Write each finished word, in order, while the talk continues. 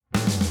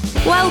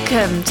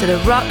Welcome to the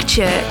Rock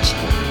Church,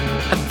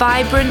 a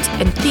vibrant,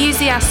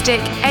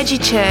 enthusiastic, edgy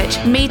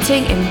church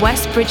meeting in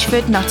West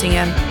Bridgford,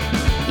 Nottingham.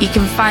 You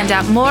can find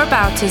out more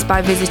about us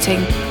by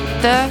visiting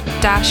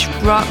the-rock.org.uk.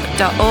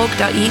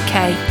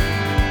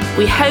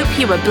 We hope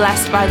you were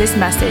blessed by this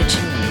message.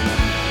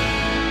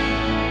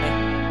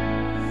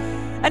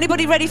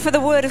 Anybody ready for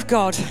the Word of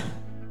God?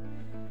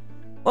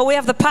 Well, we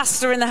have the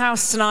pastor in the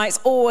house tonight. It's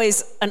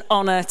always an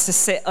honour to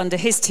sit under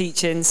his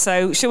teaching.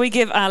 So shall we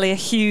give Ali a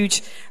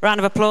huge round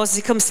of applause as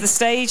he comes to the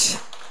stage?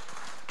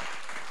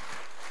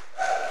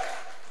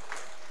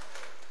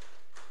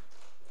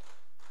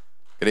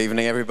 Good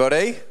evening,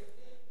 everybody.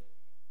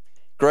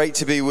 Great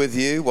to be with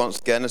you once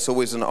again. It's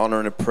always an honour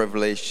and a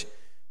privilege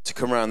to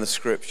come around the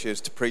scriptures,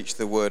 to preach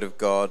the Word of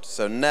God.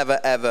 So never,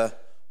 ever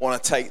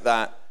want to take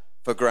that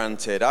for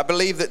granted. I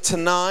believe that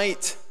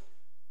tonight,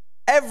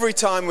 every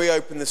time we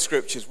open the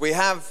scriptures, we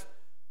have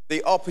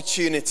the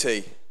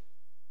opportunity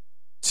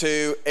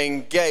to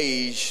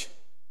engage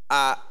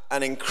at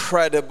an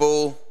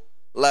incredible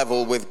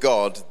level with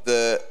God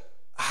that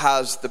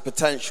has the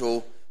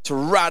potential to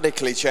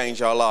radically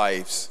change our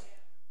lives.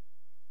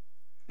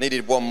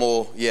 Needed one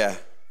more,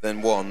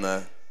 than one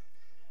there.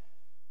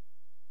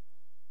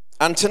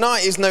 And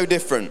tonight is no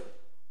different.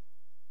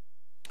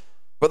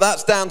 But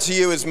that's down to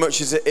you as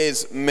much as it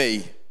is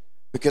me.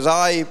 Because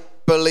I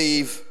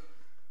believe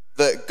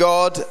that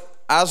God,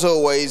 as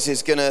always,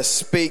 is going to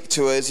speak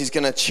to us. He's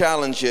going to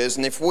challenge us.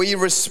 And if we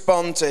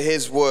respond to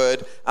his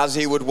word as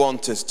he would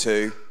want us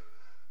to,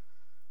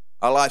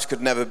 our lives could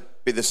never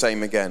be the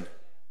same again.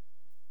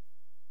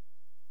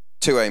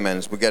 2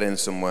 amens. We're getting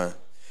somewhere.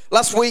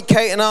 Last week,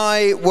 Kate and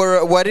I were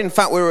at a wedding. In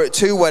fact, we were at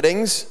 2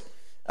 weddings,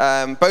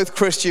 both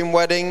Christian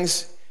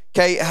weddings.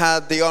 Kate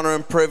had the honor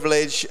and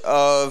privilege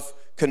of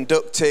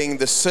conducting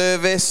the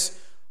service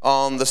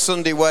on the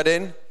Sunday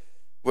wedding,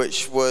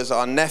 which was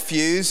our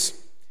nephew's.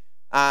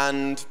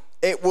 And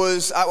it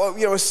was,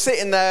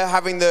 sitting there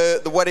having the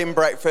wedding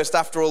breakfast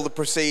after all the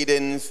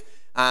proceedings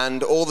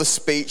and all the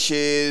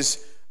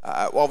speeches,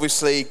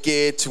 obviously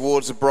geared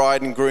towards the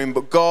bride and groom,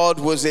 but God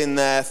was in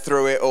there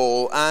through it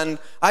all. And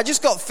I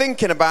just got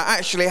thinking about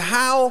actually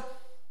how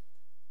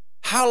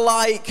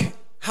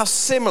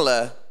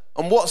similar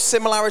and what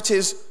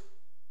similarities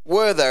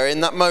were there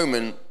in that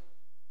moment,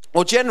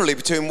 or generally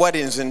between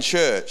weddings and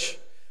church.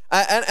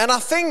 And I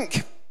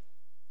think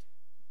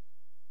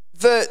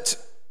that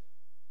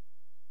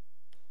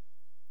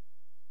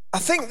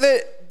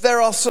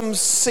there are some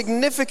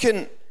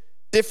significant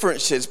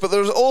differences, but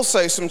there's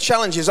also some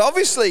challenges.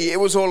 Obviously, it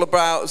was all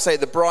about, say,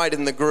 the bride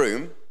and the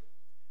groom,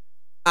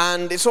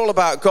 and it's all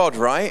about God,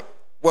 right,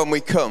 when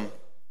we come.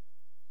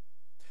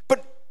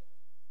 But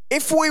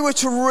if we were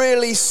to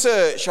really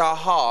search our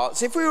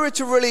hearts, if we were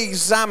to really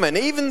examine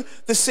even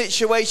the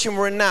situation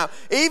we're in now,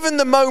 even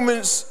the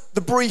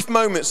brief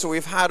moments that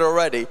we've had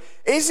already,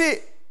 is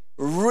it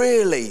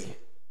really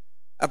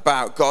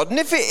about God? And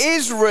if it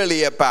is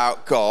really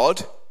about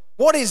God,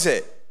 what is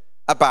it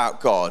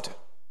about God?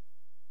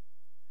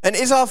 And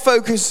is our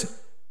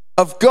focus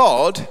of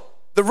God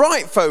the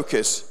right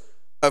focus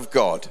of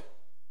God?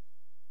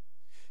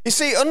 You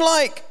see,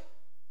 unlike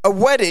a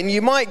wedding,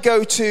 you might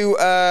go to,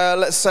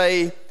 let's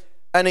say,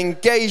 an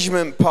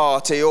engagement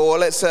party, or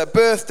let's say a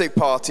birthday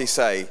party,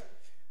 say,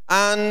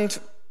 and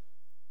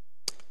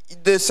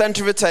the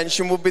center of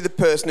attention would be the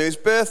person whose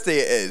birthday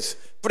it is.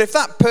 But if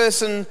that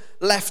person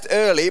left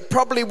early, it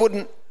probably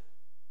wouldn't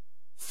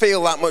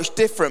feel that much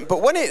different.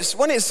 But when it's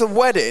a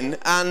wedding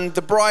and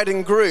the bride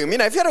and groom,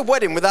 if you had a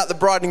wedding without the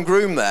bride and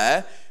groom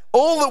there,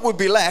 all that would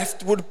be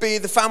left would be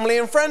the family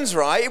and friends,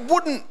 right? It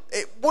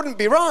wouldn't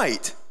be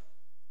right.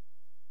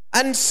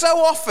 And so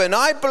often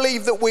I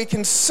believe that we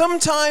can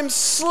sometimes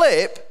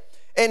slip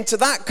into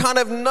that kind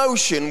of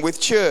notion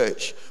with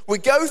church. We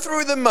go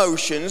through the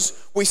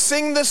motions, we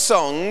sing the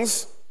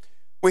songs,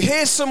 we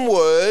hear some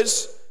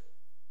words,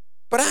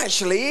 but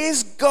actually,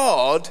 is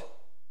God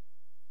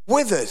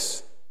with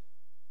us?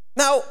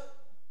 Now,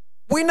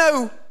 we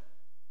know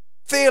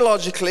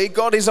theologically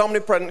God is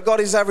omnipresent, God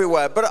is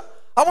everywhere, but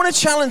I want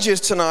to challenge us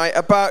tonight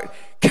about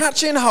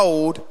catching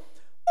hold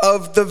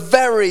of the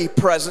very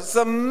presence,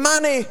 the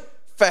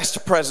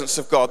manifest presence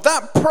of God.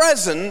 That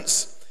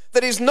presence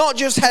that is not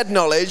just head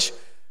knowledge,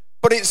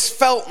 but it's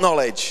felt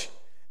knowledge.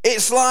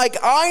 It's like,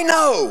 I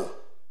know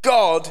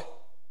God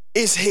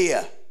is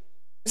here.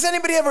 Has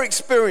anybody ever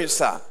experienced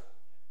that?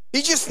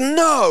 You just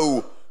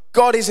know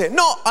God is here.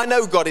 Not, I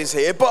know God is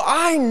here, but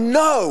I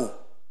know.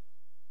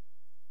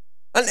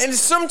 And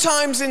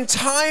sometimes in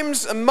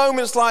times and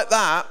moments like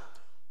that,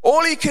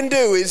 all you can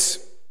do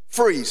is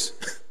freeze.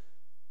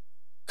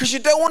 Because you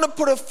don't want to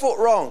put a foot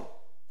wrong.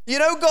 You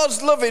know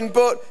God's loving,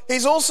 but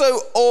he's also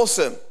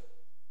awesome.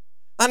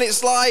 And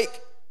it's like,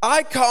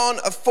 I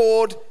can't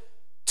afford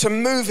to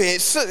move here.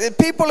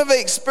 People have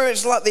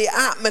experienced like the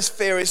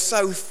atmosphere is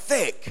so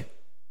thick.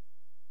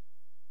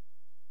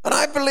 And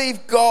I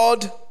believe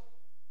God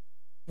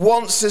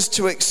wants us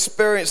to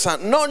experience that,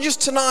 not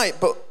just tonight,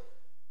 but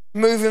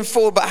moving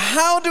forward. But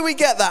how do we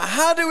get that?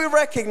 How do we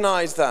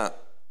recognize that?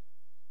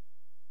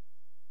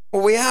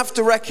 Well, we have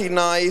to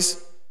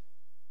recognize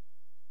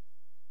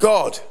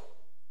God.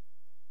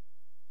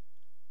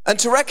 And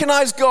to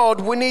recognize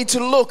God, we need to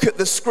look at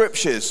the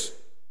scriptures.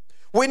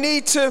 We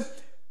need to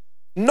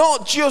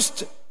not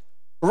just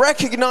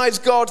recognize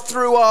God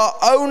through our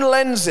own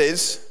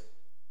lenses,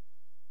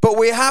 but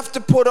we have to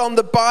put on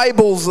the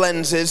Bible's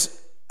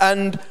lenses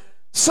and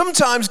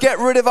sometimes get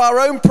rid of our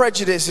own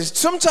prejudices,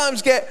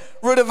 sometimes get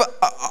rid of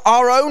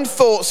our own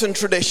thoughts and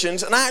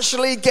traditions, and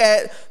actually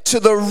get to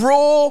the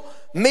raw,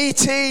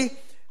 meaty,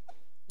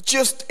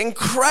 just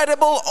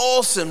incredible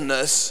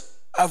awesomeness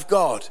of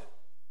God.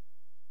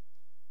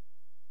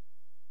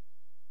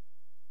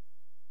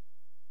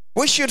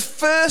 We should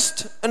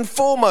first and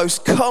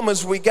foremost come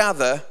as we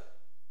gather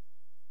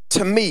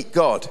to meet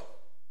God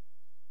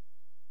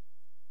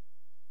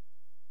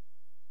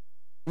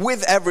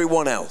with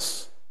everyone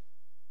else.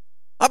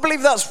 I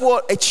believe that's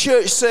what a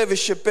church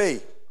service should be.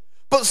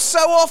 But so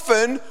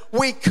often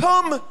we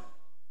come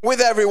with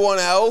everyone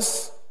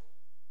else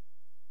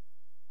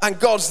and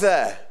God's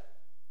there.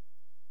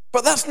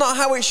 But that's not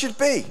how it should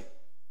be.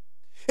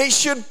 It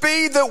should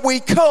be that we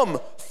come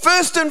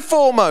first and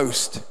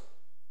foremost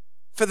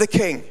for the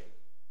King.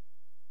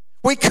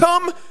 We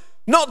come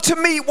not to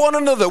meet one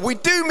another. We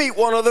do meet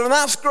one another, and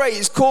that's great.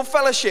 It's called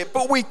fellowship.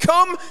 But we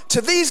come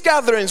to these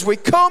gatherings. We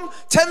come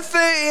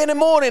 10:30 in the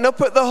morning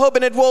up at the hub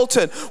in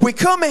Edwalton. We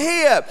come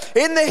here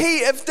in the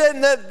heat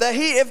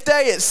of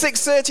day at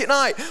 6:30 at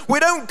night. We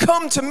don't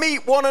come to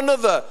meet one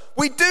another.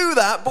 We do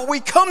that, but we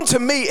come to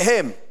meet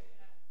Him.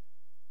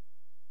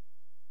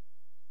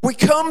 We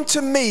come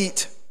to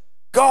meet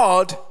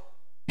God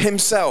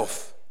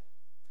Himself.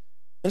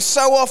 And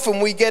so often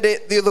we get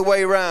it the other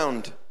way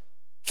around.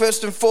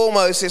 First and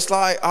foremost, it's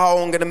like,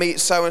 oh, I'm going to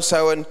meet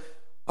so-and-so and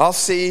I'll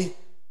see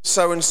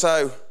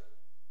so-and-so.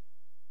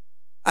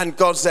 And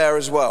God's there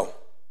as well.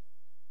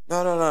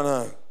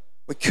 No.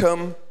 We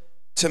come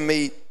to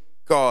meet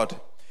God.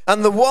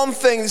 And the one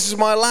thing, this is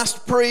my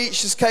last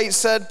preach, as Kate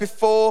said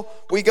before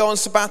we go on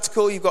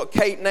sabbatical. You've got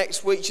Kate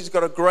next week. She's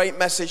got a great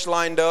message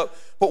lined up.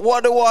 But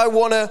what do I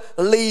want to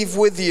leave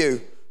with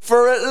you?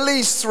 For at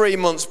least 3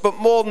 months, but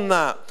more than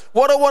that.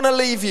 What I want to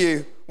leave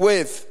you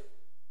with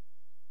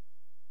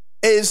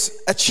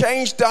is a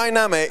changed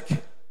dynamic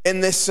in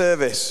this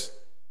service.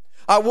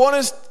 I want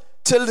us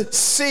to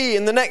see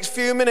in the next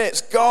few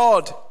minutes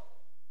God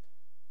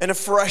in a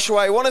fresh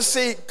way. I want to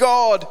see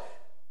God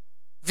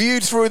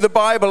viewed through the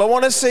Bible. I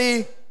want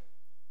you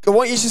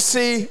to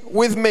see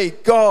with me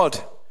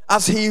God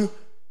as He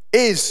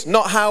is,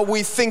 not how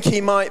we think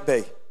He might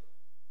be.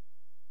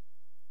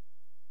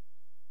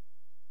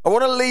 I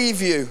want to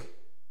leave you,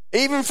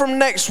 even from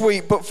next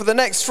week, but for the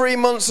next 3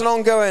 months and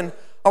ongoing,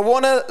 I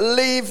want to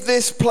leave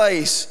this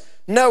place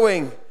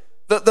knowing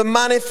that the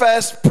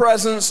manifest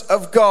presence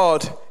of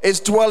God is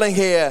dwelling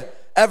here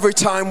every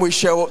time we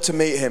show up to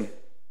meet Him.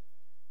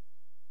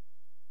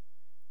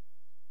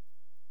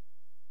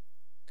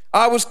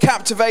 I was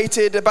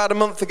captivated about a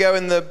month ago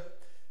in the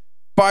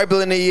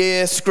Bible in a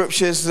Year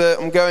scriptures that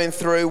I'm going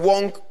through.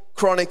 1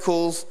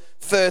 Chronicles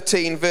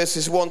 13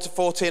 verses 1 to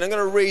 14. I'm going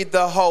to read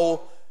the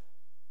whole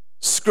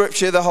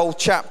scripture, the whole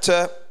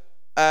chapter,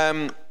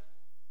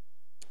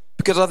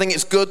 because I think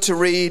it's good to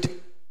read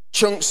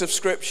chunks of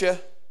scripture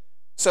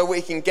so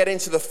we can get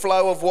into the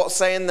flow of what's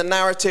saying, the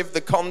narrative, the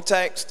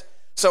context.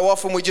 So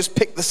often we just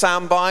pick the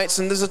sound bites,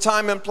 and there's a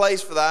time and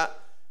place for that.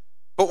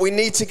 But we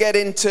need to get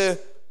into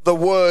the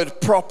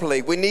word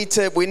properly. We need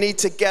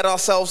to get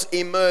ourselves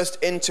immersed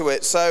into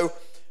it. So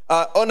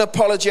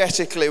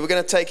unapologetically, we're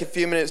going to take a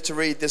few minutes to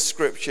read this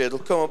scripture. It'll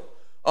come up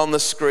on the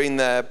screen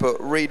there,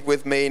 but read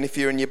with me, and if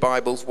you're in your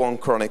Bibles, 1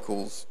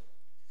 Chronicles.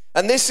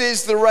 And this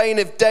is the reign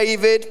of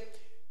David.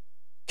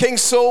 King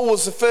Saul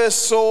was the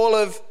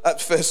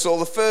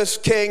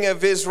first king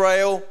of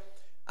Israel,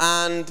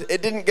 and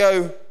it didn't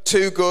go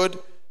too good.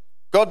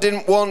 God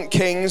didn't want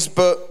kings,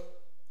 but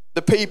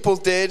the people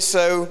did,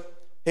 so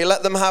He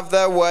let them have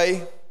their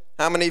way.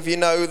 How many of you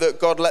know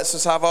that God lets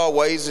us have our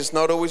ways? It's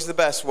not always the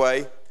best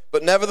way,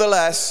 but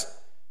nevertheless,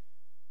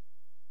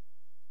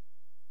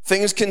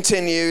 things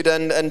continued,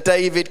 and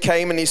David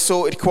came and he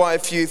sorted quite a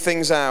few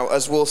things out,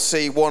 as we'll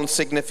see one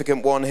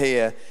significant one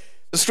here.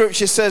 The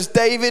scripture says,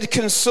 David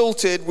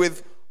consulted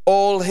with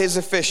all his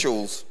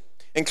officials,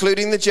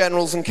 including the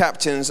generals and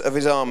captains of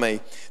his army.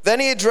 Then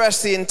he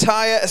addressed the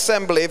entire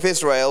assembly of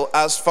Israel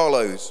as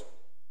follows.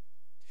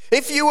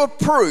 If you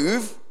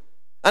approve,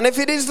 and if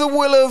it is the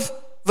will of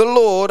the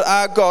Lord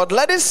our God,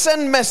 let us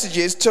send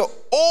messages to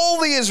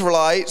all the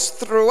Israelites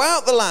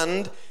throughout the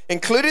land,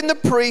 including the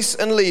priests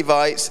and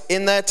Levites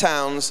in their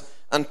towns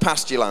and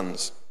pasture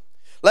lands.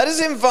 Let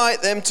us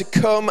invite them to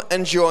come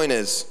and join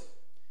us.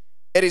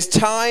 It is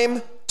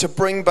time to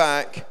bring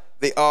back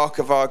the ark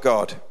of our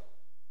God,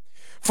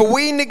 for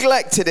we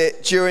neglected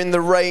it during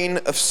the reign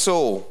of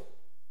Saul.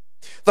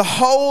 The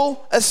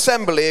whole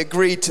assembly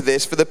agreed to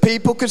this, for the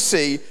people could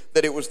see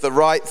that it was the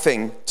right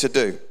thing to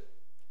do.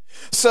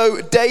 So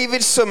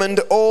David summoned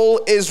all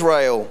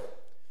Israel,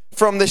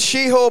 from the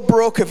Shihor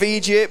Brook of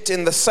Egypt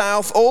in the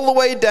south all the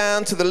way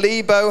down to the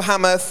Lebo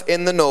Hamath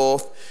in the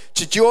north,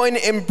 to join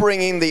in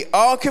bringing the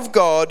ark of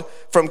God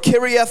from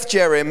Kiriath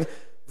Jearim.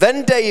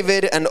 Then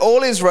David and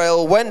all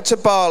Israel went to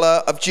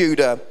Baalah of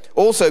Judah,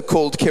 also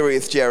called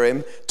Kiriath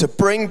Jearim, to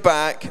bring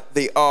back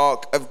the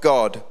ark of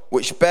God,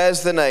 which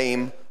bears the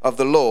name of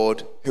the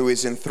Lord, who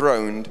is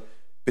enthroned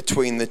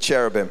between the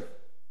cherubim.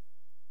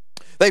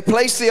 They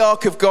placed the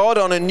ark of God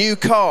on a new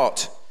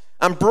cart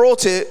and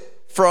brought it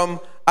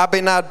from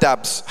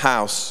Abinadab's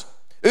house.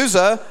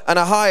 Uzzah and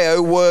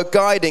Ahio were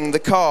guiding the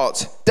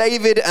cart.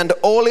 David and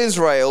all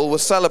Israel were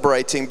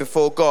celebrating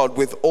before God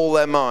with all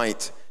their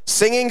might,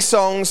 singing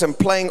songs and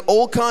playing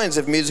all kinds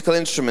of musical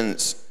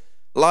instruments,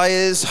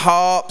 lyres,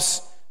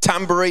 harps,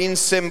 tambourines,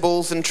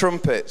 cymbals, and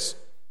trumpets.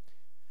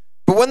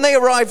 But when they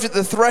arrived at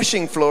the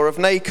threshing floor of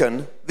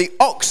Nacon, the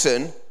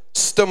oxen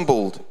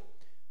stumbled,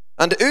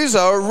 and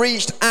Uzzah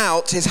reached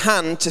out his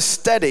hand to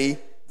steady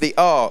the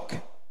ark.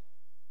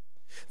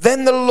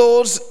 Then the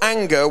Lord's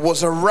anger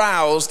was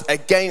aroused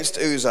against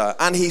Uzzah,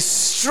 and he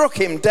struck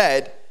him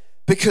dead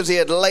because he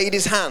had laid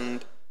his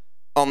hand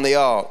on the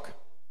ark.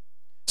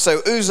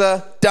 So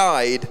Uzzah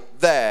died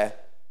there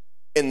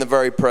in the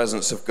very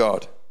presence of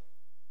God.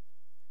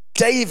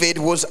 David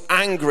was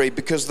angry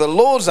because the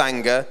Lord's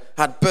anger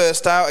had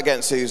burst out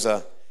against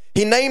Uzzah.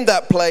 He named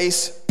that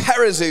place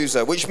Perez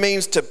Uzzah, which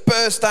means to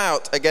burst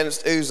out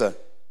against Uzzah,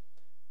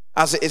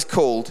 as it is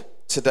called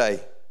today.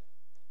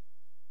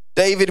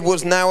 David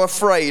was now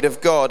afraid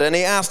of God, and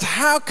he asked,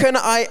 "How can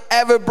I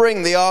ever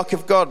bring the ark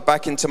of God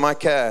back into my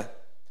care?"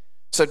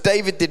 So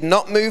David did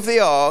not move the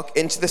ark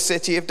into the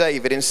city of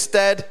David.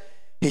 Instead,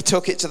 he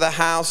took it to the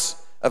house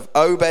of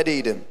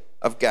Obed-Edom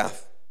of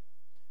Gath.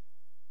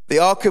 The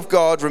ark of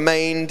God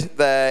remained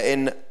there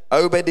in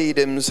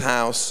Obed-Edom's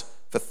house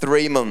for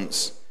 3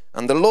 months,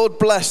 and the Lord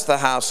blessed the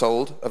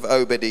household of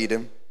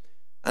Obed-Edom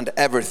and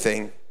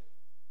everything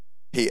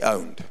he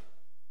owned.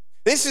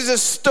 This is a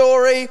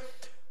story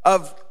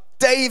of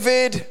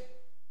David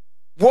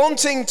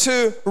wanting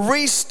to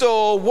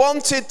restore,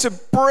 wanted to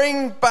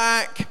bring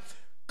back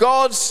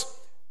God's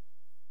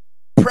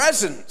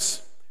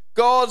presence,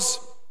 God's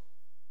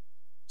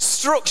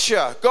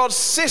structure, God's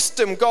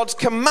system, God's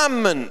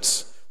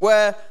commandments,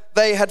 where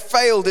they had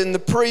failed in the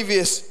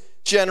previous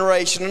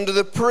generation, under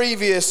the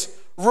previous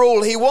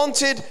rule. He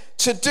wanted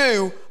to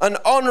do an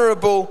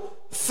honorable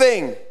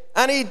thing,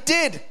 and he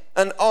did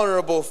an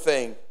honorable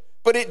thing,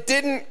 but it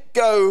didn't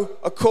go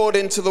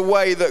according to the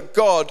way that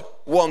God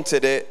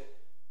wanted it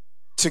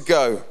to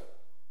go.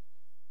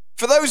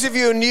 For those of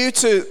you who are new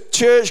to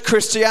church,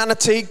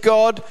 Christianity,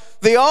 God,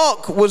 the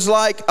ark was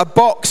like a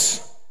box.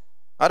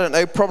 I don't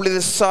know, probably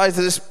the size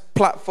of this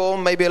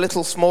platform, maybe a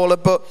little smaller,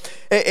 but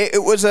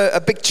it was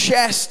a big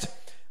chest,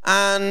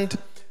 and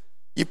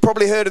you've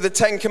probably heard of the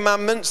 10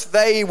 Commandments.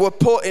 They were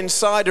put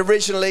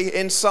originally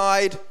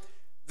inside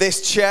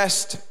this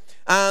chest,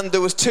 and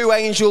there was 2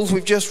 angels.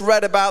 We've just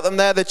read about them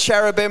there, the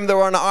cherubim. They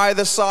were on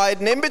either side,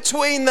 and in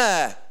between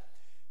there,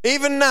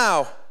 even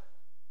now,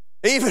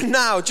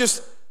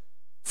 just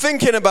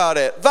thinking about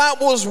it, that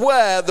was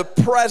where the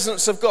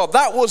presence of God,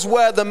 that was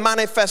where the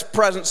manifest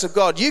presence of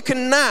God. You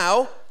can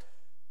now,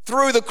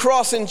 through the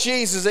cross in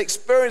Jesus,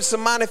 experience the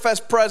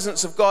manifest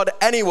presence of God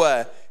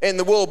anywhere in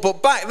the world.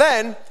 But back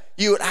then,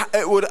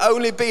 it would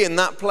only be in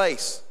that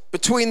place,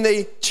 between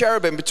the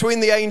cherubim, between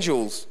the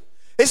angels.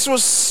 This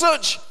was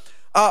such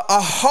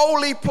a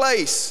holy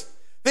place.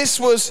 This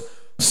was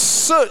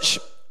such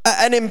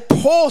an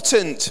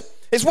important,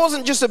 it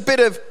wasn't just a bit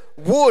of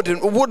wood,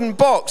 a wooden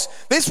box.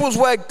 This was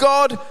where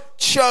God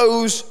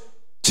chose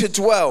to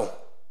dwell.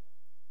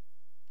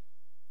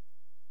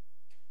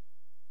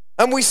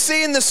 And we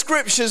see in the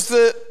scriptures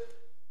that,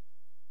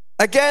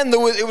 again,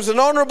 it was an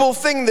honorable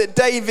thing that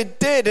David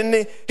did.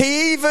 And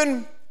he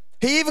even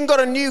got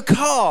a new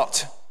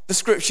cart, the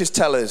scriptures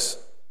tell us.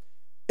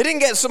 He didn't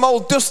get some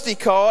old dusty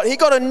cart.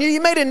 He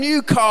made a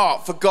new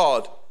cart for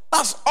God.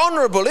 That's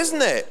honorable,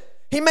 isn't it?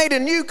 He made a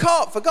new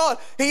cart for God.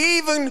 He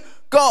even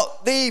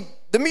got the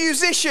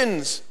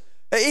musicians.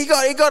 He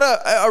got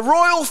a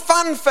royal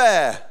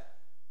fanfare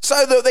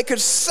so that they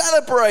could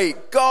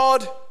celebrate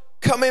God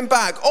coming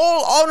back.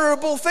 All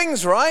honorable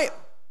things, right?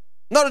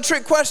 Not a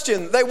trick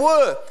question. They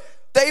were.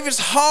 David's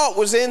heart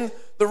was in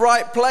the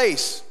right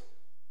place.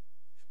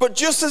 But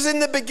just as in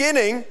the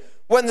beginning,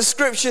 when the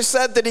scripture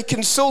said that he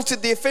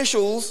consulted the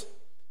officials,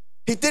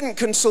 he didn't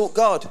consult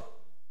God.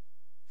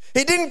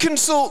 He didn't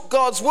consult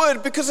God's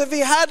word, because if he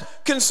had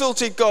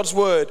consulted God's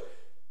word,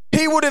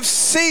 he would have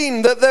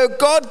seen that though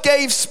God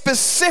gave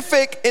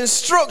specific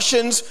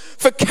instructions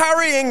for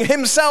carrying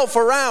himself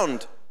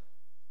around.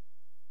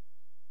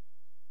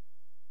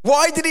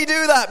 Why did he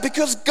do that?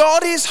 Because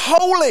God is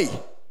holy.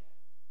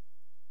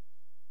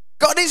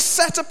 God is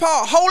set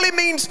apart. Holy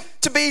means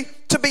to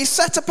be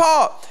set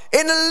apart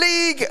in a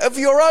league of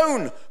your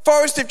own.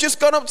 Forest have just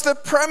gone up to the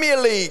Premier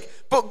League,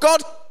 but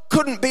God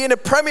couldn't be in a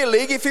Premier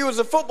League. If he was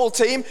a football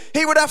team,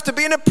 he would have to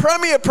be in a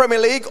Premier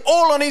League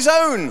all on his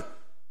own,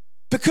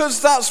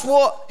 because that's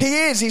what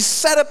he is. He's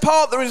set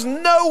apart. There is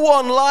no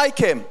one like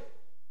him.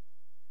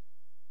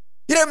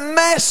 You don't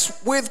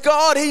mess with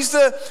God. He's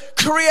the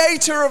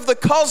creator of the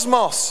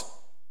cosmos.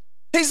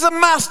 He's the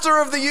master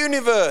of the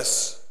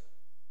universe.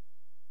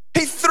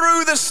 He threw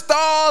threw the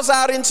stars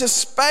out into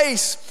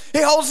space.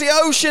 He holds the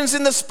oceans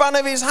in the span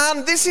of his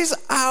hand. This is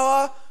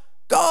our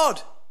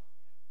God.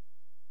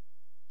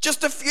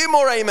 Just a few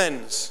more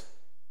amens.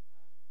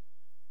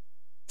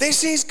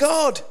 This is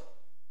God.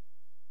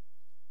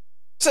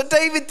 So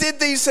David did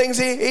these things.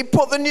 He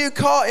put the new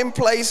cart in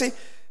place. He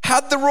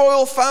had the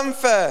royal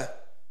fanfare.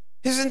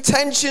 His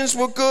intentions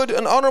were good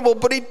and honorable,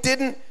 but he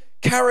didn't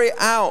carry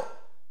out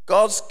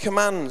God's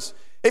commands.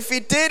 If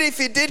he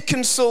did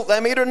consult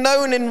them, he'd have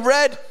known in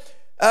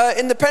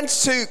the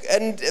Pentateuch,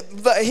 and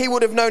that he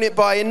would have known it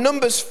by in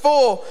Numbers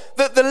 4,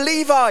 that the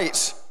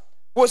Levites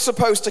were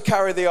supposed to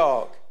carry the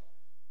ark.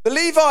 The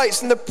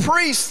Levites and the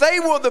priests, they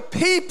were the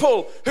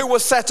people who were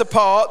set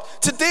apart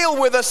to deal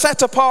with a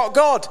set apart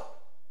God.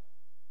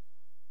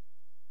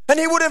 And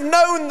he would have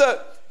known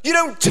that you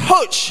don't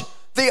touch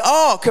the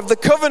ark of the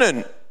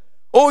covenant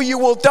or you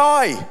will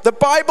die. The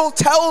Bible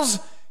tells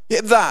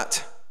you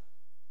that.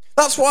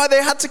 That's why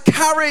they had to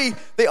carry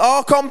the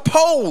ark on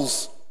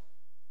poles.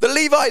 The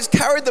Levites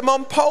carried them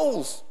on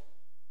poles.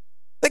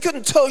 They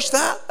couldn't touch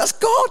that. That's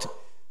God.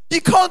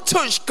 You can't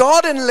touch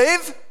God and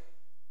live.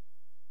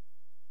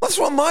 That's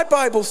what my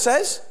Bible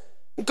says.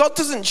 God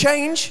doesn't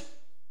change.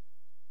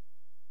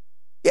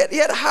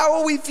 Yet how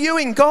are we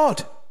viewing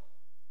God?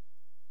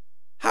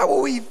 How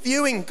are we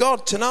viewing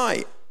God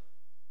tonight?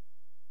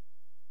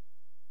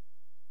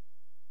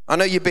 I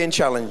know you're being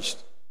challenged.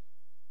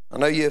 I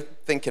know you're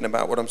thinking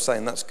about what I'm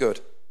saying. That's good.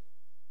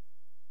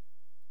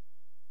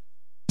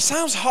 It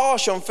sounds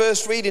harsh on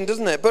first reading,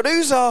 doesn't it? But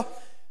Uzzah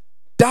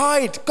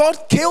died. God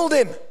killed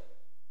him.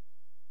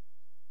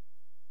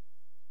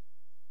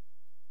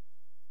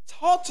 It's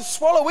hard to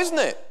swallow, isn't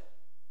it?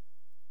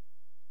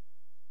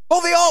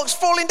 Oh, the ark's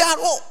falling down.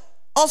 Oh,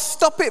 I'll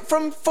stop it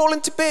from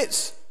falling to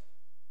bits.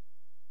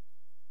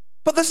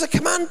 But there's a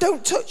command,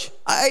 don't touch.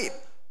 Why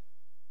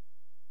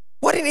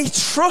didn't he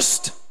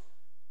trust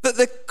that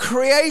the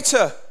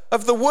creator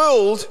of the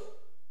world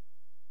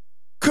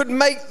could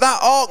make that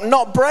ark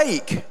not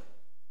break?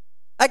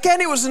 Again,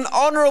 it was an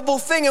honorable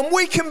thing, and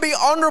we can be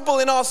honorable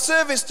in our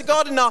service to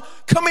God, in our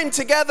coming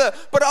together,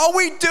 but are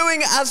we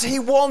doing as he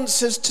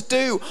wants us to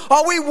do?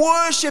 Are we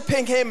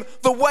worshiping him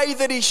the way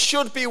that he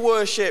should be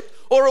worshipped,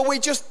 or are we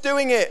just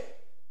doing it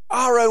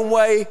our own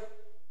way?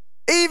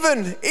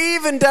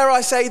 Even dare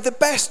I say, the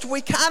best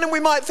we can. And we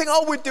might think,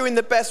 oh, we're doing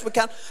the best we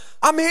can.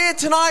 I'm here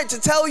tonight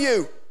to tell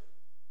you,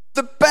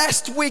 the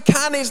best we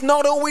can is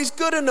not always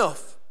good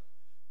enough.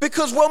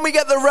 Because when we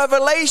get the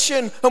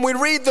revelation and we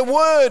read the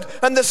word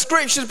and the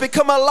scriptures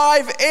become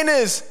alive in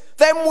us,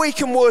 then we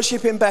can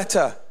worship him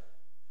better.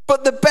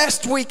 But the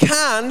best we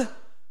can,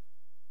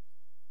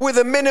 with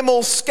a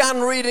minimal scan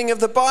reading of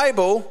the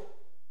Bible,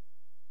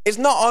 is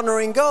not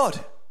honoring God.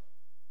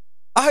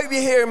 I hope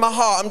you hear in my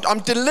heart,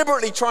 I'm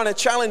deliberately trying to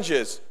challenge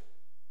us,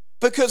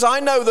 because I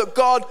know that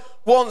God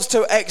wants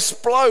to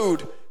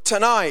explode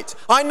tonight.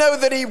 I know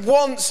that he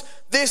wants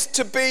this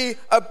to be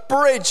a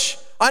bridge.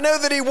 I know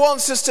that he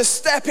wants us to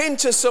step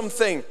into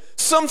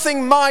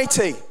something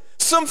mighty,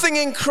 something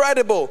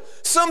incredible,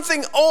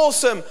 something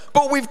awesome,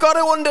 but we've got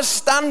to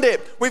understand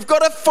it. We've got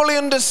to fully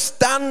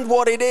understand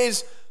what it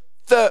is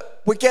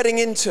that we're getting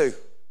into.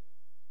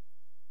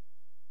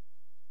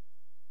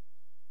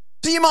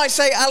 So you might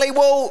say, Ali,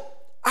 well,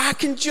 I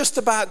can just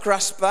about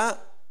grasp that.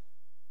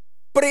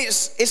 But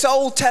it's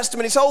Old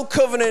Testament, it's Old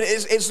Covenant,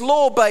 it's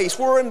law-based.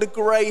 We're under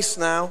grace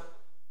now.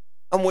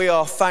 And we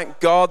are, thank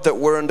God that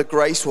we're under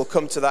grace. We'll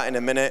come to that in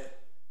a minute.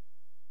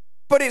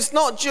 But it's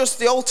not just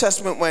the Old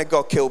Testament where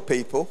God killed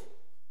people.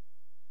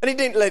 And he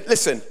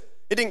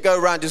didn't go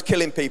around just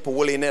killing people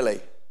willy-nilly.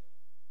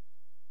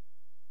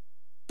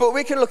 But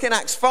we can look in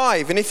Acts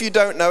 5. And if you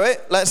don't know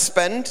it, let's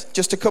spend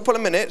just a couple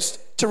of minutes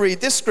to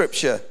read this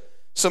scripture.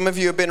 Some of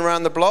you have been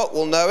around the block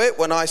will know it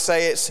when I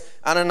say it's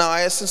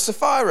Ananias and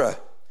Sapphira.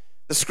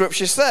 The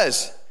scripture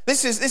says,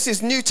 this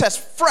is New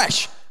Testament,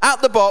 fresh,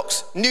 out the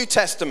box, New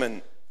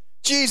Testament.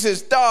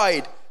 Jesus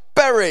died,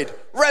 buried,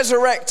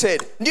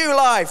 resurrected, new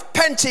life,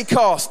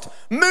 Pentecost,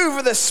 move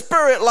of the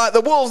Spirit like the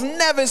world's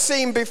never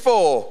seen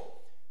before.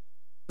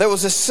 There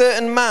was a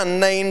certain man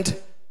named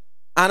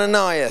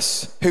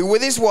Ananias who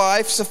with his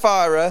wife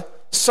Sapphira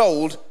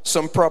sold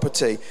some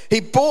property. He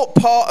bought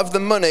part of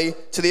the money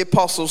to the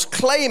apostles,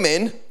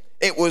 claiming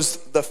it was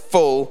the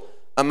full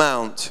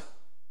amount.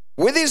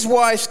 With his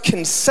wife's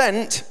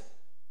consent,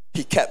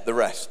 he kept the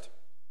rest.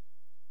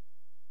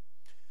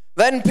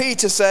 Then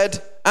Peter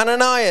said,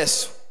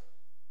 Ananias,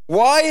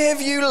 why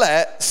have you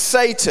let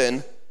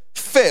Satan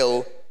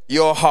fill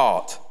your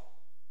heart?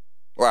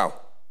 Wow.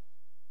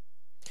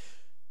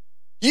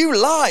 You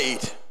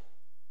lied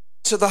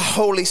to the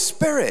Holy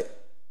Spirit,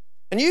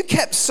 and you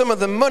kept some of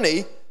the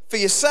money for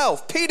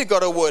yourself. Peter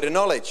got a word of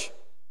knowledge.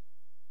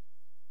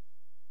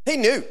 He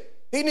knew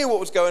what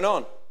was going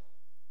on.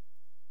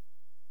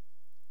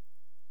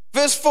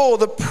 Verse 4,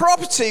 the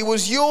property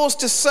was yours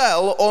to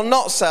sell or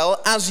not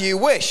sell as you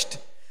wished.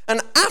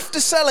 And after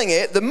selling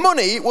it, the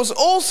money was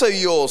also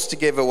yours to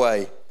give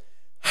away.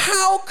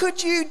 How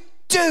could you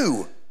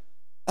do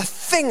a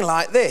thing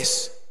like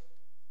this?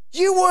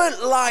 You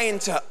weren't lying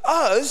to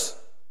us.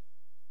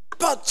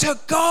 but to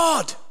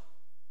God.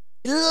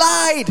 He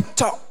lied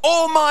to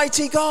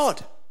Almighty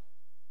God.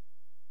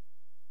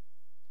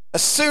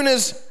 As soon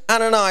as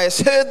Ananias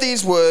heard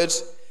these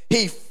words,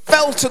 he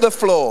fell to the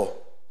floor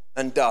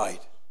and died.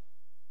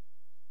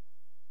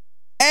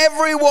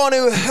 Everyone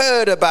who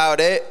heard about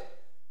it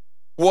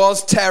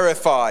was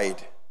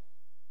terrified.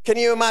 Can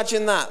you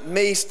imagine that?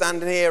 Me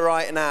standing here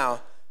right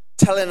now,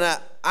 telling an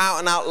out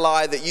and out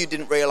lie that you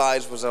didn't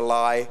realize was a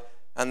lie,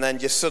 and then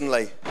just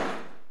suddenly,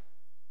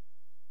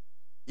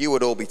 you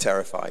would all be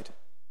terrified.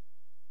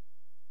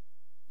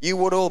 You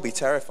would all be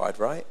terrified,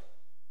 right?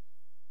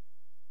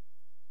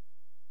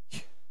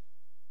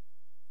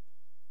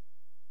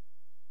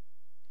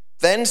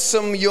 Then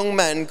some young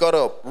men got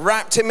up,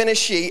 wrapped him in a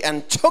sheet,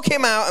 and took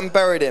him out and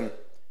buried him.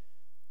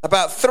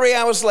 About 3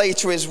 hours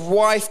later, his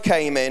wife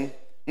came in,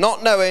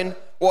 not knowing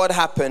what had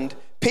happened.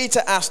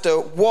 Peter asked her,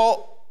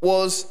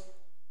 was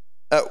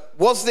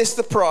this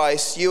the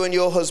price you and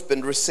your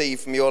husband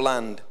received from your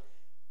land?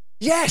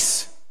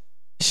 Yes,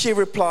 she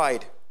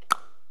replied.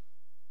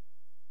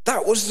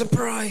 That was the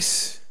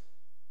price.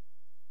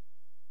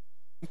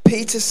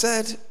 Peter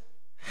said,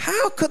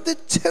 how could the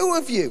two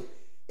of you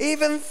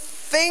even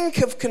think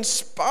of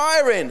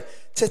conspiring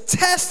to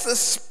test the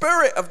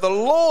Spirit of the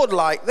Lord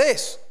like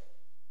this?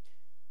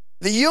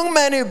 The young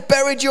men who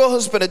buried your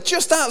husband are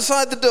just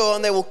outside the door,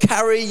 and they will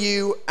carry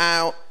you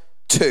out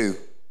too.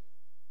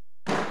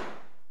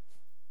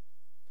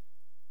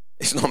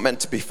 It's not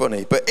meant to be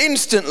funny, but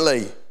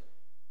instantly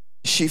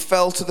she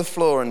fell to the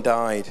floor and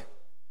died.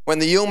 When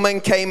the young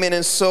men came in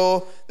and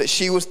saw that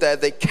she was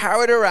dead, they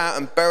carried her out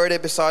and buried her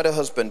beside her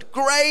husband.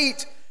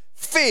 Great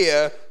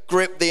fear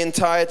gripped the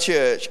entire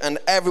church and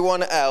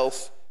everyone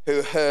else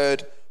who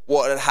heard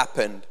what had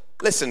happened.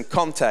 Listen,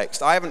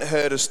 context. I haven't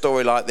heard a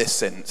story like this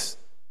since.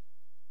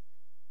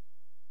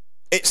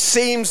 It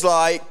seems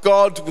like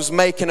God was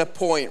making a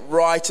point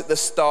right at the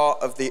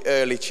start of the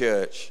early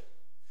church.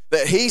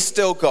 That he's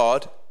still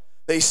God,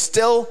 that he's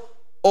still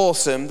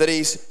awesome, that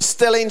he's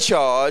still in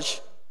charge,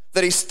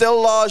 that he's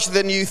still larger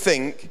than you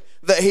think,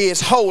 that he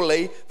is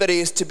holy, that he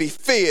is to be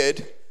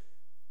feared,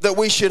 that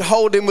we should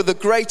hold him with the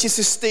greatest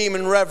esteem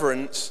and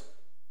reverence,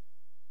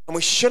 and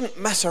we shouldn't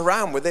mess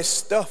around with this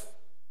stuff.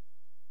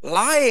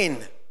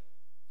 Lying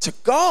to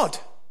God.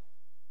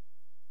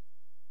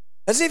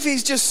 As if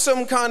he's just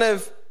some kind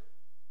of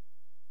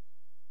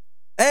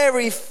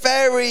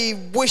airy-fairy,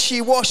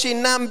 wishy-washy,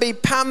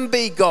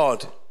 namby-pamby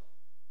God.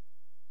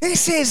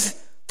 This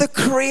is the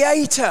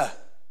Creator.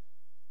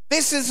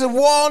 This is the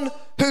one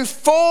who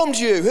formed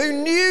you, who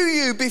knew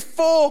you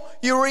before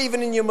you were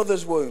even in your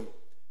mother's womb.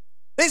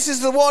 This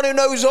is the one who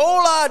knows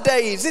all our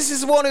days. This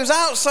is the one who's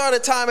outside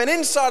of time and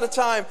inside of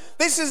time.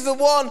 This is the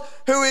one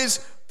who is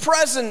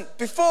present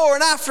before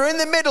and after, in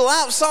the middle,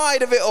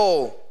 outside of it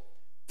all.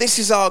 This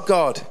is our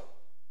God.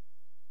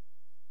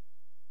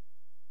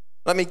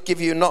 Let me give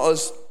you not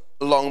as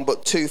long,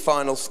 but two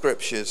final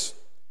scriptures.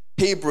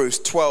 Hebrews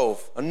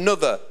 12,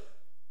 another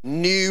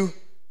New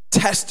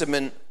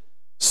Testament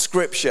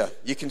scripture.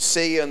 You can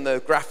see in the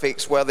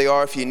graphics where they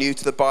are. If you're new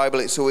to the Bible,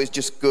 it's always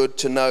just good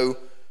to know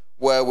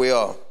where we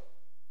are.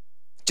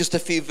 Just a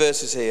few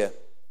verses here.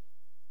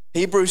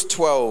 Hebrews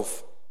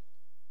 12.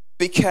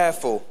 Be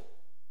careful.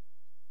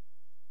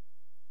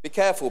 Be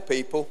careful,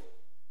 people.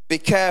 Be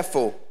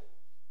careful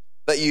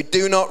that you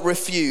do not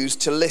refuse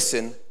to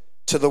listen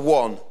to the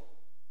one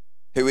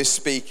who is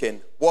speaking.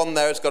 One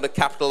there has got a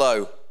capital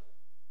O.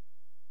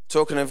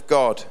 Talking of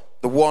God,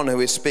 the one who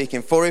is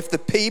speaking. For if the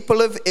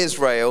people of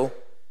Israel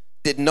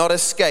did not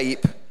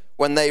escape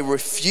when they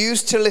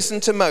refused to listen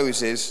to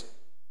Moses,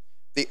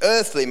 the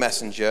earthly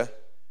messenger,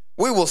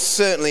 we will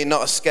certainly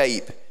not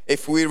escape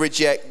if we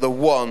reject the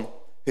one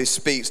who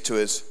speaks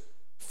to us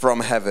from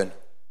heaven.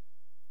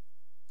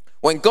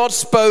 When God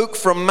spoke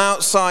from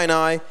Mount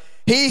Sinai,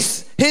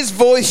 his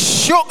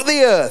voice shook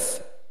the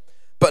earth.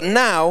 But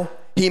now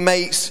he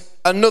makes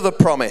another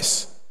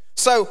promise.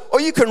 So, or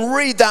you can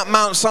read that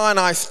Mount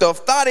Sinai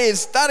stuff. That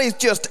is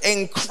just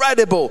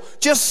incredible.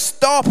 Just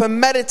stop and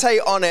meditate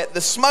on it.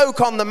 The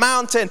smoke on the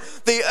mountain,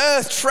 the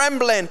earth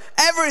trembling,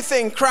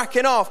 everything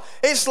cracking off.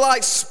 It's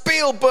like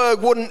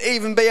Spielberg wouldn't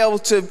even be able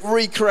to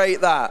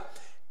recreate that.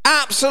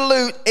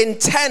 Absolute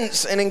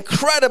intense and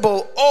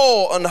incredible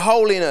awe and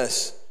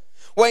holiness.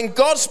 When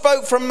God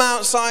spoke from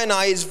Mount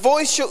Sinai, his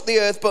voice shook the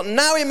earth, but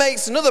now he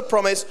makes another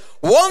promise.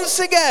 Once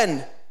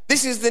again,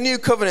 this is the new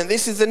covenant.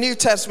 This is the New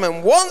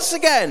Testament. Once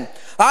again,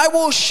 I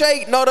will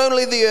shake not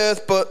only the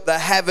earth, but the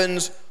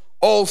heavens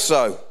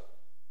also.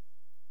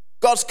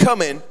 God's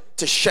coming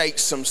to shake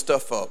some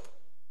stuff up.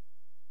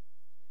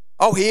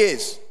 Oh, he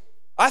is.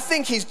 I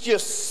think he's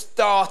just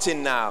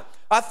starting now.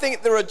 I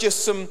think there are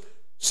just some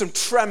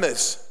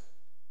tremors.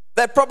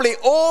 They're probably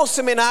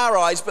awesome in our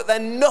eyes, but they're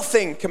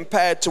nothing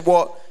compared to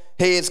what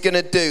he is going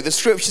to do. The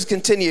scriptures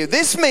continue.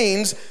 This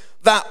means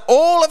that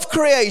all of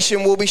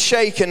creation will be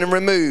shaken and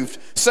removed,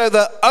 so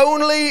that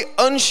only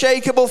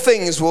unshakable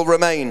things will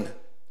remain.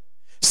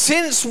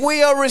 Since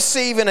we are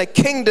receiving a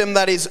kingdom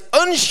that is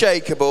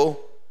unshakable,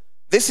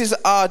 this is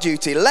our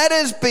duty. Let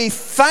us be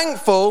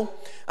thankful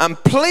and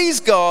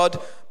please God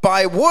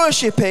by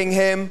worshiping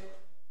him.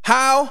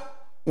 How?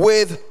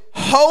 With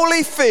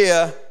holy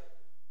fear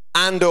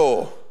and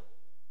awe.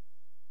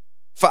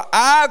 For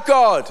our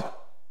God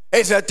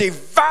is a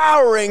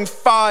devouring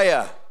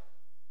fire.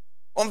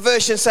 One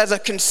version says a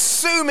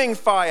consuming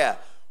fire.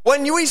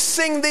 When we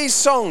sing these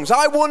songs,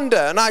 I wonder,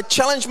 and I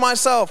challenge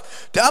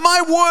myself, am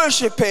I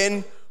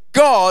worshiping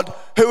God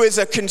who is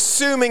a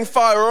consuming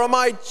fire, or am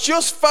I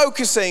just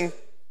focusing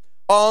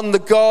on the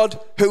God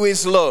who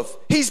is love?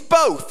 He's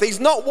both. He's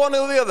not one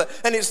or the other.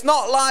 And it's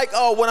not like,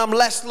 oh, when I'm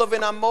less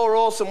loving, I'm more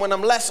awesome. When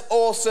I'm less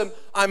awesome,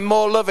 I'm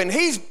more loving.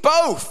 He's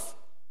both.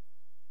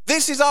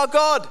 This is our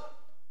God.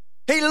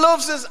 He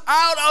loves us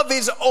out of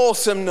his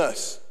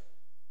awesomeness.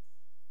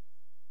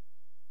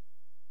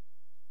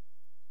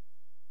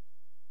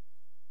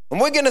 And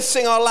we're going to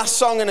sing our last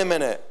song in a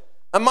minute.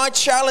 And my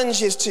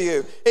challenge is to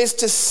you is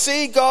to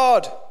see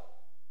God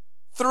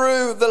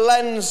through the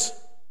lens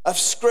of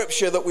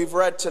Scripture that we've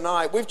read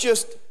tonight. We've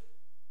just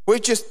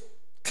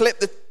clipped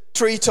the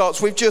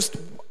treetops. We've just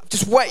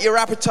whet your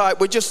appetite.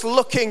 We're just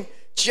looking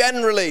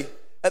generally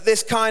at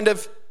this kind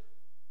of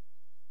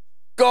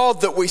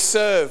God that we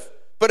serve.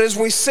 But as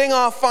we sing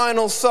our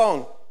final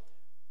song,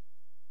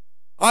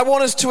 I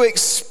want us to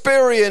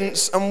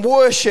experience and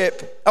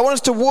worship. I want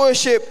us to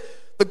worship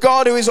the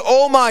God who is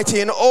almighty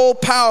and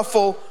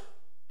all-powerful,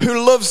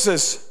 who loves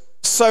us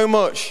so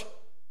much.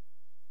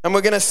 And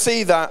we're going to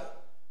see that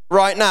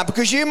right now.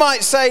 Because you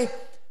might say,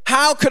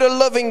 how could a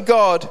loving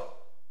God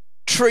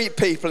treat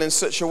people in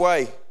such a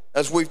way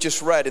as we've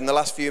just read in the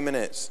last few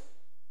minutes?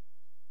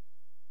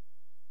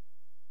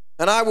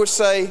 And I would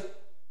say,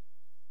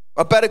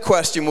 a better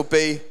question would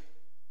be,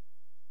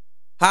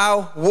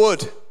 how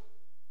would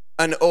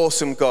an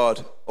awesome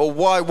God, or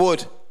why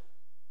would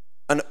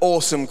an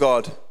awesome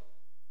God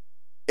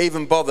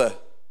even bother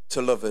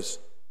to love us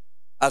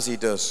as he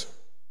does?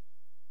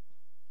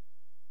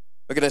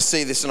 We're going to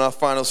see this in our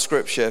final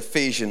scripture,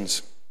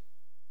 Ephesians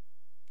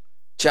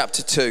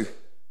chapter 2.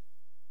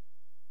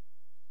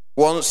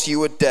 Once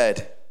you were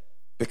dead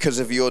because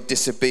of your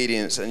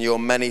disobedience and your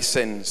many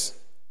sins.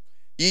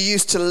 You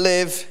used to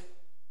live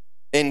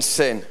in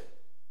sin.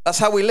 That's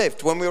how we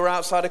lived when we were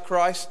outside of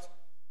Christ.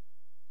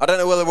 I don't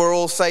know whether we're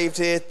all saved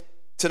here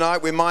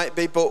tonight. We might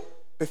be, but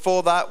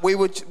before that, we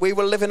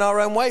were living our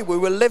own way. We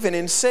were living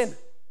in sin.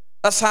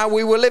 That's how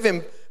we were living.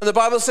 And the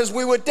Bible says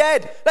we were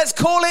dead. Let's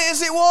call it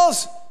as it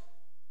was.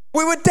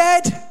 We were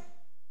dead.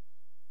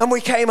 And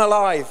we came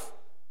alive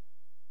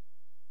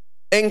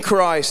in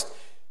Christ.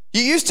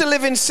 You used to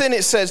live in sin,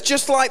 it says,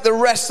 just like the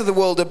rest of the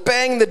world,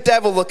 obeying the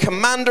devil, the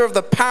commander of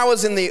the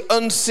powers in the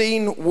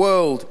unseen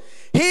world.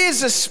 He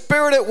is a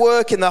spirit at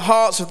work in the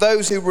hearts of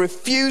those who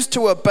refuse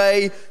to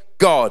obey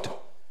God.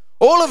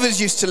 All of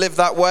us used to live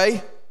that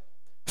way,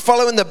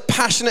 following the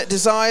passionate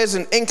desires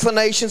and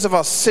inclinations of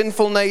our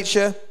sinful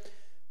nature.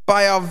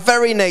 By our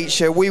very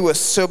nature, we were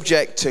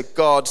subject to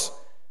God's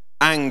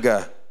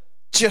anger,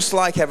 just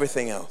like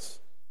everything else.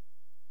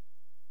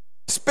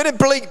 It's been a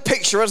bleak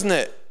picture, isn't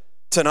it,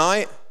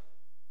 tonight?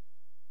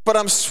 But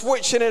I'm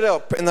switching it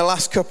up in the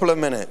last couple of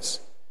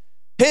minutes.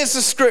 Here's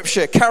the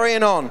scripture,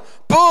 carrying on.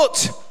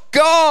 But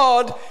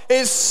God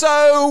is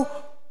so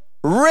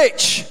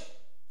rich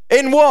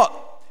in what?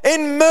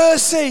 In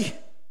mercy.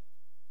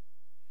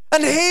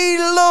 And he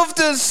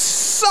loved us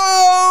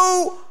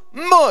so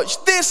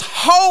much. This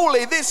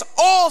holy, this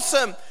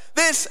awesome,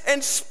 this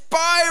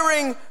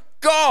inspiring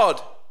God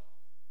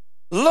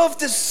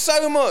loved us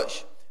so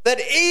much that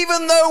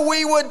even though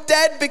we were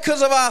dead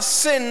because of our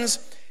sins,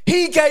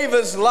 he gave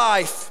us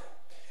life.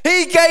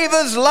 He gave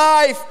us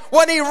life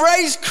when he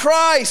raised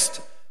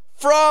Christ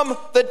from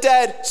the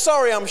dead.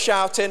 Sorry, I'm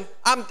shouting.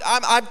 I'm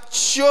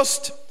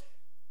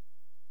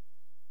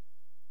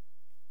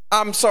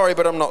sorry,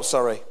 but I'm not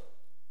sorry.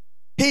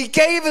 He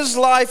gave us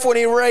life when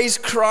he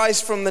raised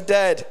Christ from the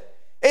dead.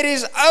 It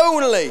is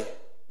only,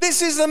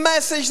 this is the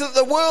message that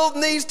the world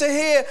needs to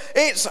hear.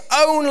 It's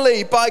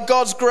only by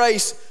God's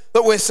grace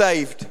that we're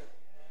saved.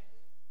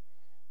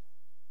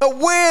 That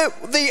we're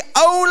the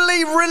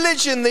only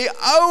religion, the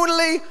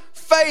only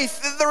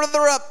faith. There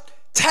are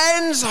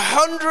tens,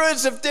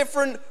 hundreds of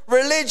different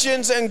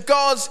religions and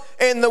gods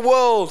in the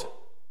world.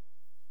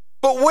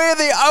 But we're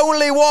the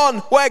only one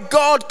where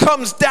God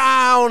comes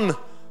down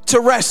to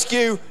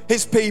rescue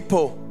his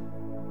people.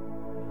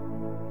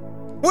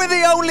 We're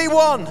the only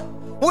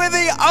one. We're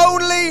the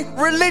only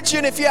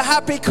religion, if you're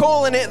happy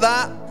calling it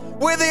that.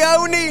 We're the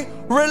only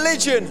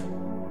religion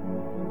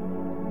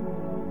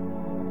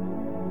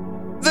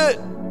that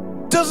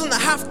doesn't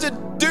have to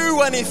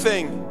do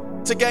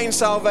anything to gain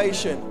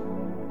salvation.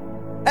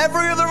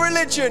 Every other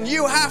religion,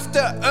 you have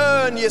to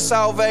earn your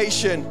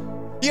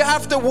salvation. You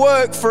have to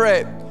work for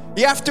it.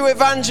 You have to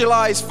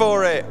evangelize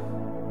for it.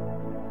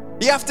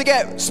 You have to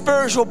get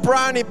spiritual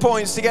brownie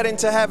points to get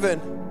into heaven.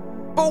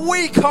 But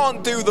we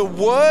can't do the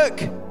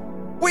work.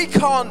 We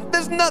can't.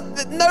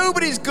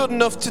 Nobody's good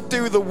enough to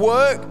do the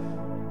work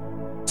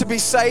to be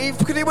saved,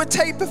 because it would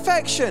take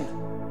perfection.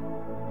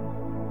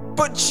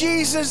 But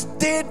Jesus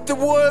did the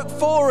work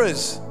for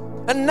us.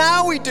 And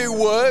now we do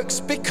works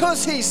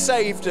because he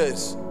saved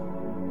us.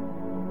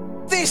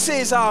 This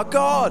is our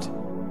God.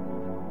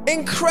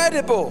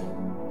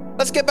 Incredible.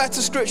 Let's get back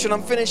to scripture and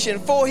I'm finishing.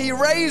 For he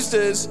raised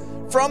us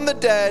from the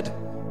dead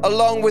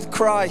along with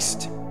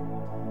Christ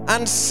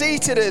and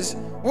seated us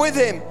with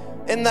him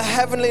in the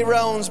heavenly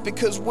realms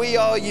because we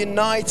are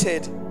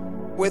united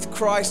with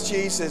Christ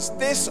Jesus.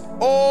 This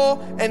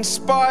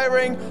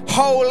awe-inspiring,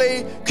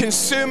 holy,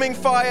 consuming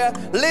fire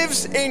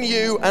lives in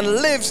you and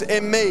lives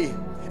in me.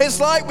 It's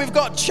like we've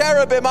got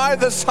cherubim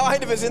either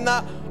side of us in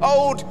that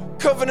old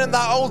covenant,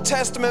 that Old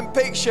Testament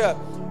picture.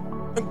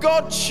 And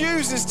God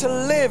chooses to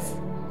live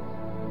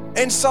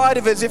inside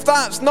of us. If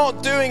that's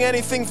not doing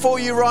anything for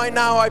you right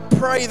now, I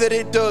pray that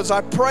it does.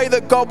 I pray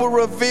that God will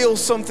reveal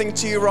something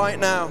to you right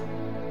now.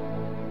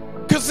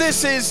 Because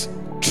this is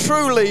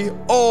truly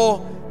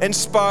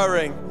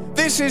awe-inspiring.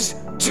 This is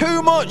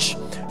too much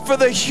for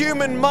the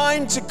human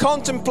mind to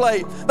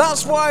contemplate.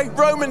 That's why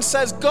Romans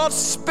says God's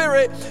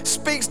Spirit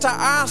speaks to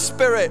our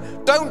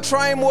spirit. Don't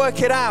try and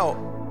work it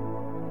out.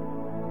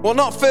 Well,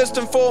 not first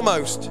and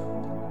foremost,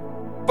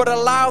 but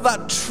allow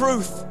that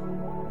truth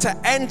to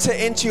enter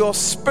into your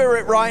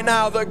spirit right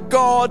now, that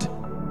God,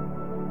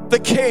 the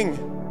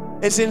King,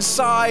 is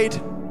inside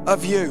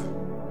of you.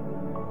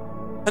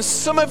 And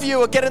some of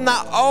you are getting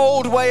that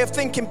old way of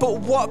thinking, but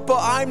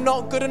I'm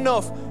not good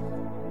enough.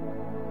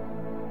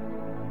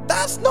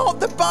 That's not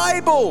the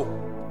Bible.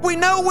 We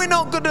know we're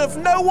not good enough.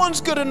 No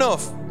one's good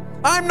enough.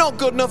 I'm not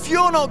good enough.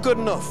 You're not good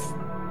enough.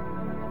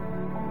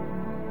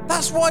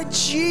 That's why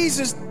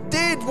Jesus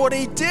did what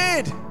he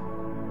did,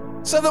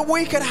 so that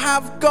we could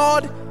have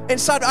God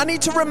inside. I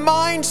need to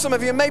remind some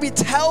of you, maybe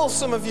tell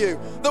some of you,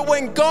 that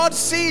when God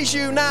sees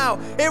you now,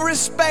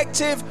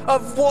 irrespective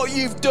of what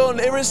you've done,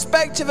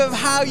 irrespective of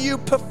how you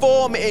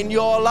perform in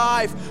your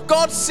life,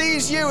 God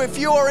sees you. If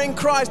you are in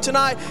Christ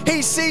tonight,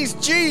 he sees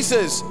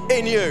Jesus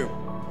in you.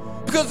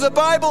 Because the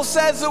Bible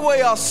says that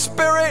we are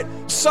spirit,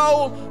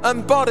 soul,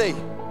 and body.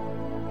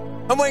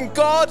 And when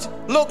God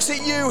looks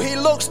at you, he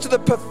looks to the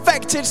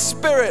perfected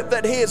spirit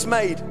that he has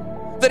made,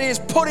 that he has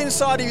put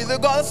inside of you.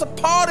 That's a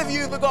part of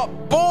you that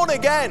got born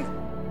again.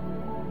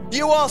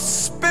 You are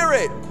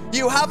spirit,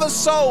 you have a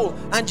soul,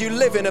 and you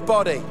live in a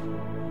body.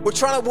 We're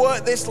trying to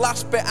work this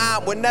last bit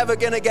out. We're never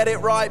going to get it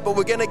right, but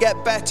we're going to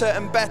get better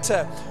and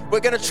better.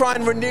 We're going to try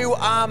and renew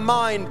our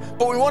mind,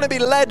 but we want to be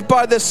led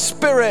by the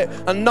Spirit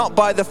and not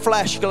by the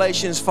flesh,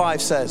 Galatians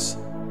 5 says.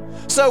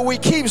 So we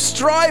keep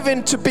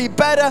striving to be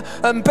better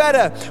and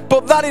better,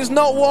 but that is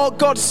not what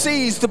God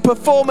sees, the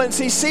performance.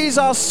 He sees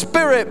our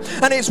spirit,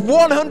 and it's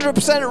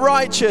 100%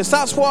 righteous.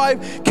 That's why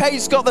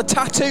Kate's got the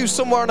tattoo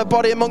somewhere on her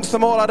body amongst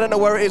them all. I don't know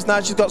where it is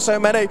now, she's got so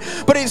many,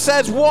 but it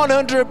says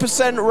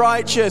 100%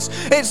 righteous.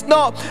 It's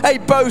not a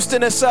boast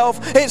in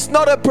herself, it's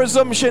not a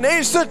presumption,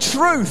 it's the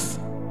truth.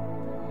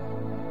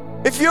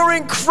 If you're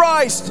in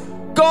Christ,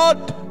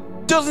 God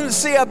doesn't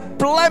see a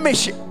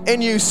blemish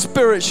in you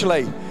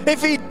spiritually.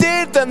 If he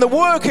did, then the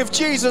work of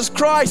Jesus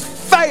Christ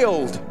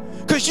failed,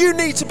 because you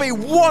need to be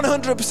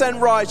 100%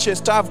 righteous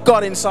to have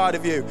God inside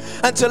of you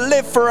and to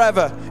live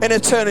forever in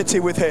eternity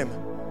with him.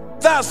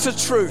 That's the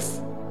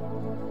truth.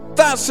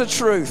 That's the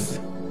truth.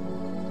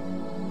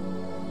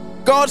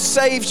 God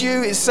saved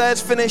you, it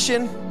says,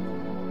 finishing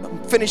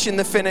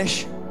the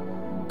finish.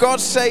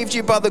 God saved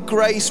you by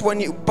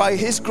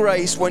his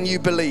grace when you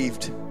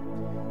believed.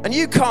 And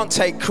you can't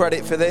take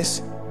credit for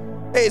this.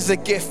 It is a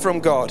gift from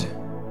God.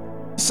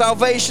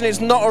 Salvation is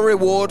not a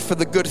reward for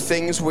the good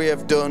things we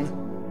have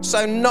done,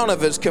 so none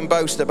of us can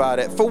boast about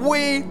it, for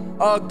we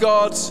are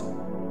God's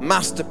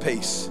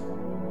masterpiece.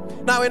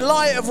 Now, in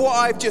light of what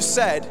I've just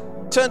said,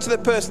 turn to the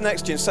person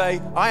next to you and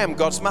say, I am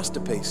God's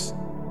masterpiece.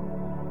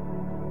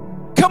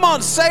 Come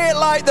on, say it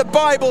like the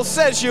Bible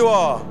says you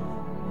are.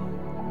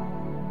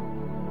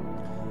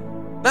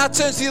 Now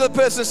turn to the other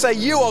person and say,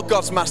 you are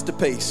God's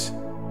masterpiece.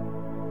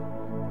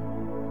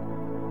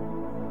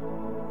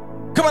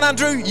 Come on,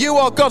 Andrew, you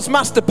are God's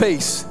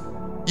masterpiece.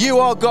 You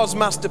are God's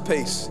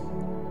masterpiece.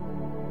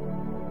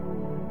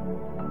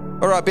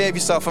 All right, behave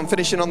yourself. I'm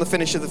finishing on the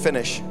finish of the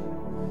finish.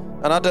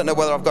 And I don't know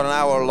whether I've got an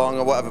hour long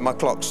or whatever. My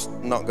clock's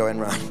not going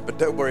round, but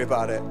don't worry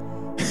about it.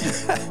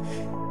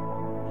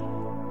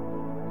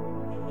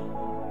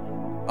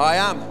 I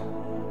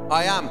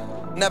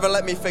am. Never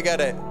let me forget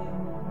it.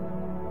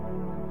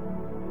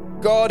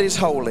 God is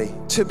holy,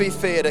 to be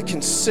feared, a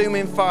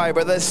consuming fire,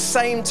 but at the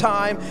same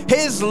time,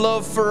 his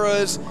love for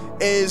us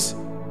is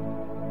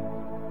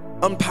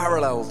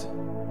unparalleled,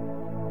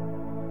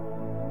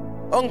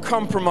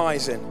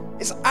 uncompromising.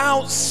 It's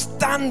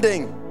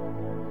outstanding.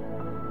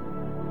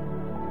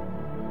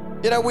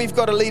 You know, we've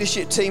got a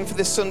leadership team for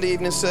this Sunday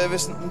evening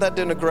service, and they're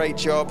doing a great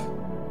job.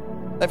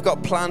 They've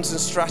got plans and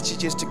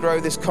strategies to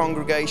grow this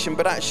congregation,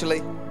 but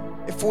actually,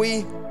 if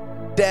we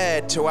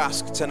dared to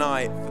ask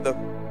tonight for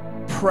the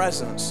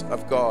presence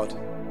of God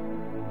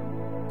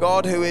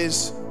who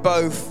is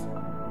both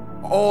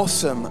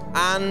awesome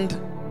and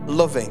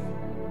loving.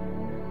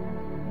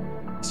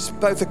 It's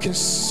both a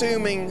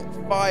consuming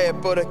fire,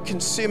 but a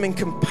consuming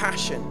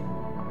compassion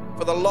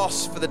for the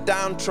lost, for the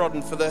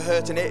downtrodden, for the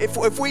hurting.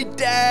 If we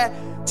dare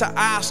to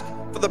ask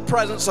for the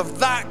presence of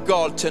that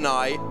God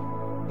tonight,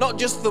 Not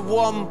just the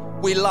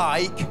one we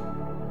like,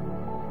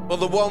 or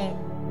the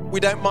one we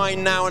don't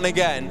mind now and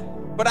again,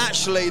 but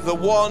actually the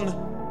one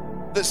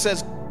that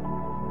says,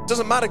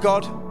 doesn't matter,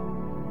 God.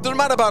 Doesn't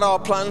matter about our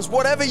plans.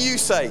 Whatever you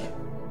say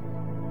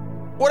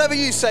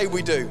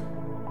we do.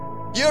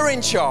 You're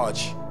in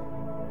charge.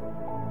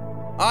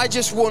 I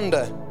just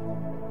wonder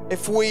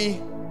if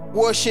we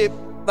worship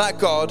that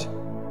God,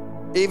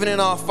 even in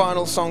our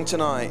final song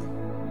tonight,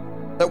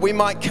 that we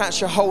might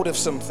catch a hold of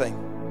something.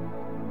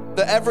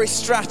 That every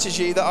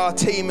strategy that our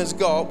team has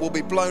got will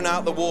be blown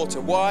out the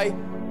water. Why?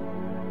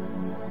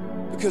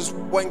 Because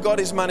when God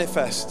is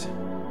manifest,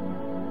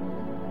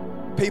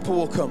 people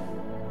will come.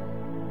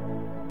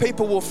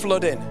 People will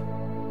flood in.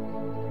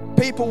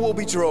 People will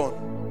be drawn.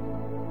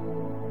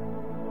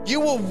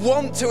 You will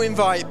want to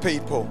invite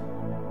people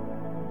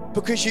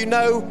because you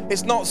know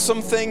it's not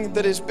something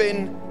that has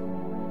been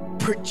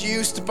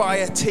produced by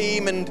a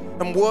team and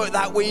worked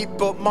that week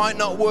but might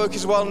not work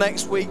as well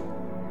next week.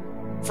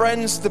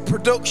 Friends, the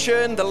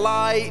production, the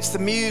lights, the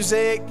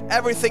music,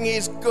 everything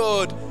is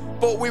good,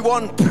 but we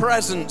want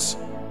presence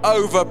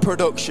over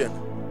production.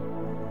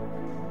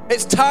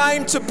 It's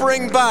time to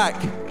bring back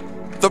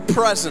the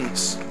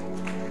presence.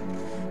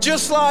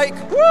 Just like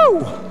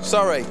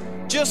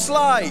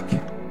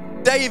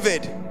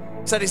David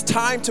said, it's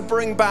time to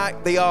bring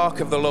back the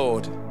ark of the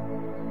Lord.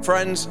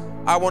 Friends,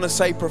 I want to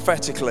say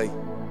prophetically,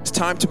 it's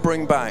time to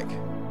bring back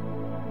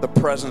the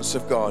presence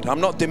of God.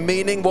 I'm not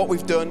demeaning what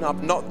we've done.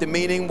 I'm not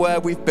demeaning where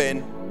we've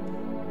been.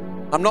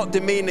 I'm not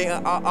demeaning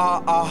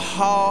our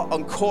heart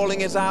and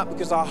calling us out,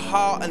 because our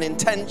heart and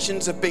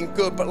intentions have been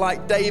good. But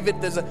like David,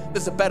 there's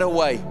a better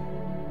way.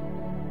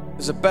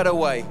 There's a better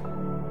way.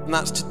 And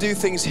that's to do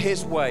things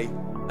his way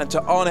and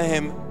to honor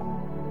him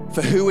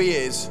for who he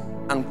is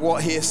and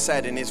what he has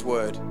said in his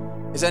word.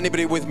 Is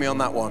anybody with me on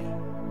that one?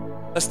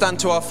 Let's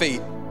stand to our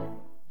feet.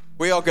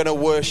 We are going to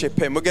worship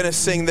him. We're going to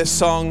sing this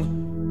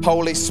song,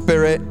 Holy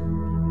Spirit.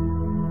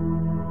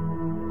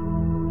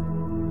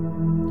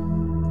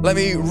 Let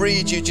me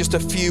read you just a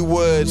few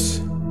words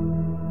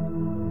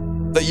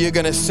that you're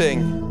going to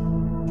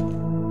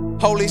sing.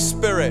 Holy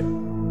Spirit,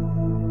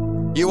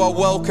 you are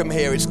welcome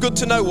here. It's good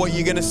to know what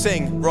you're going to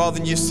sing rather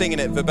than you singing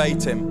it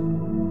verbatim.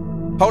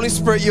 Holy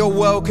Spirit, you're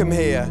welcome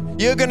here.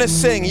 You're going to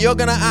sing, you're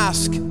going to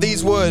ask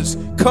these words.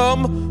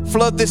 Come,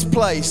 flood this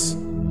place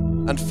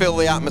and fill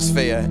the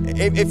atmosphere.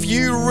 If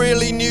you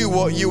really knew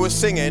what you were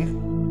singing,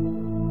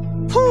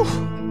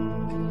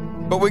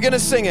 but we're going to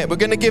sing it. We're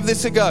going to give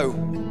this a go.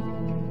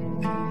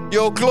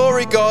 Your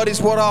glory, God,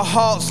 is what our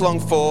hearts long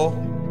for.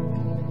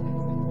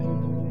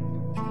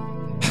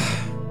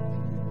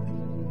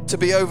 To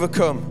be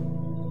overcome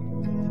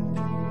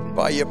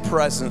by your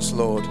presence,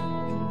 Lord.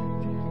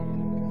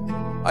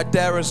 I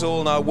dare us all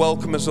and I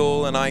welcome us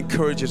all and I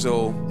encourage us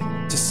all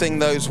to sing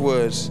those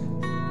words.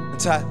 And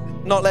to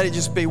not let it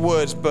just be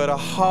words, but a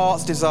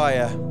heart's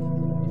desire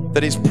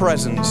that his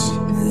presence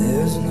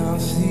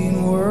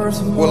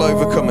will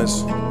overcome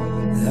us.